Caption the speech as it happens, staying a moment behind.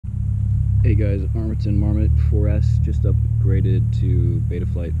Hey guys, Armattan Marmotte 4S just upgraded to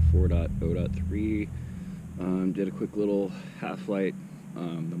Betaflight 4.0.3. Did a quick little half flight.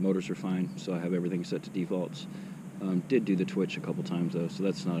 The motors are fine, so I have everything set to defaults. Did do the twitch a couple times though, so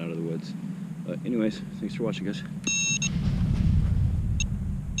that's not out of the woods. But anyways, thanks for watching, guys.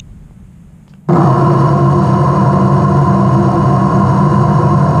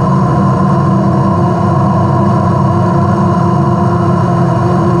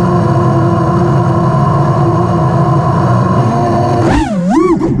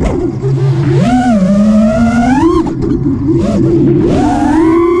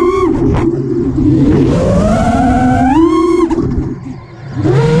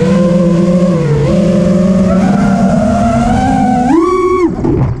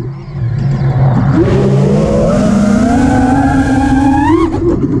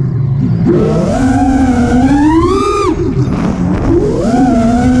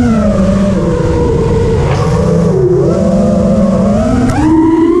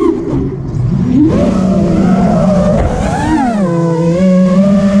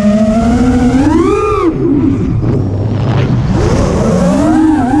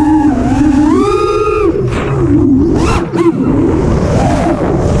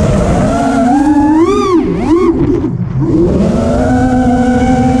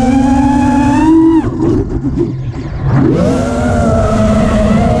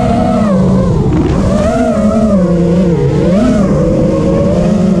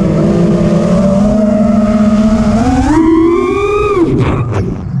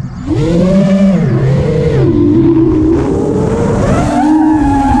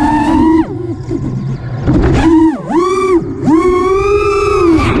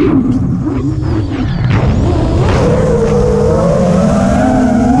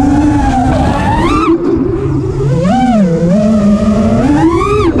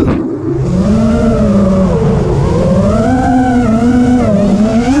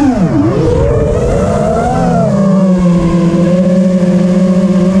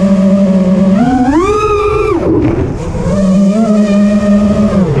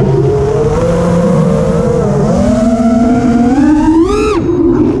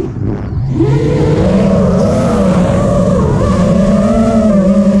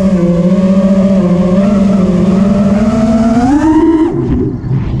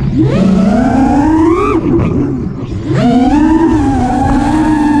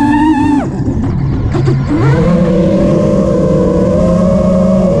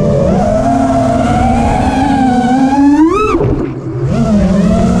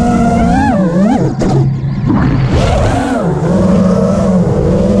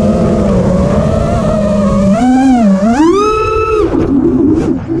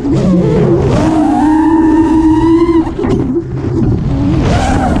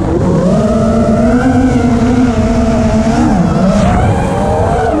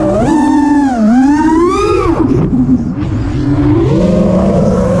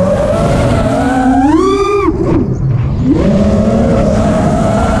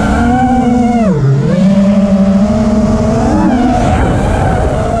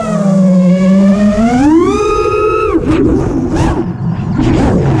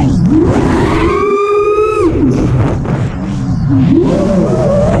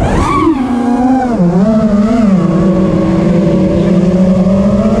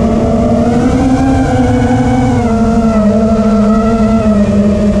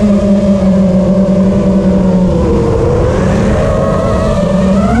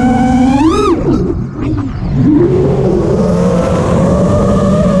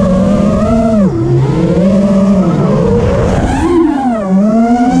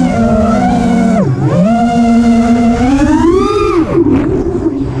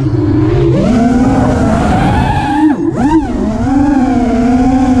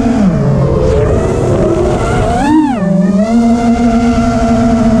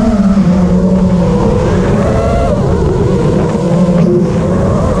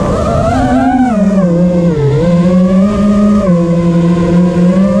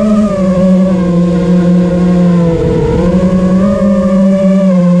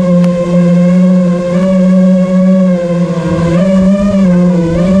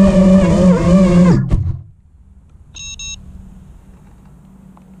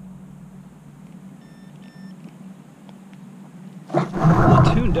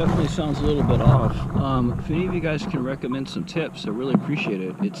 The tune definitely sounds a little bit off. If any of you guys can recommend some tips, I really appreciate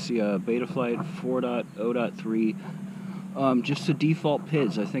it. It's the Betaflight 4.0.3 Just the default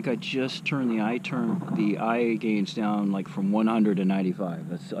PIDs. I think I just turned the I gains down like from 100 to 95.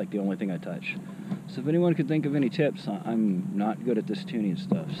 That's like the only thing I touch. So if anyone could think of any tips, I'm not good at this tuning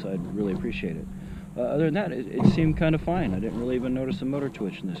stuff, so I'd really appreciate it. Other than that, it seemed kind of fine. I didn't really even notice a motor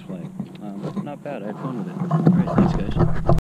twitch in this flight. Not bad. I had fun with it. All right, thanks guys.